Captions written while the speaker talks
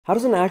How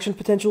does an action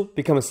potential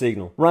become a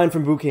signal? Ryan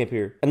from Bootcamp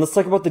here, and let's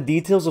talk about the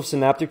details of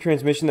synaptic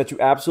transmission that you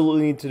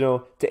absolutely need to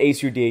know to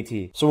ace your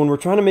DAT. So when we're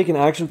trying to make an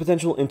action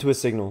potential into a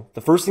signal, the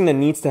first thing that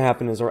needs to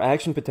happen is our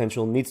action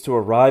potential needs to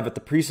arrive at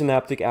the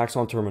presynaptic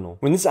axon terminal.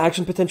 When this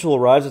action potential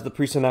arrives at the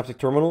presynaptic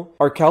terminal,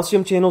 our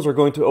calcium channels are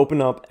going to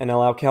open up and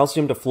allow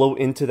calcium to flow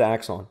into the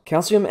axon.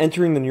 Calcium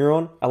entering the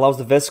neuron allows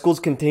the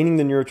vesicles containing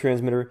the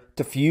neurotransmitter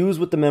to fuse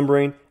with the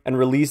membrane and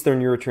release their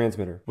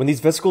neurotransmitter. When these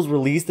vesicles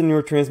release the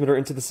neurotransmitter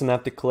into the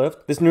synaptic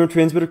cleft, this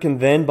neurotransmitter can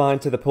then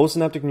bind to the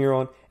postsynaptic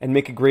neuron and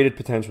make a graded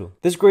potential.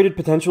 This graded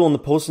potential in the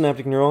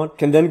postsynaptic neuron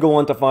can then go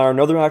on to fire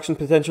another action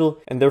potential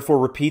and therefore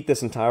repeat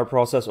this entire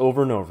process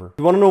over and over. If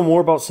you want to know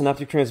more about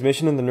synaptic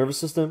transmission in the nervous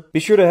system, be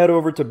sure to head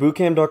over to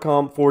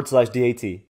bootcamp.com/DAT.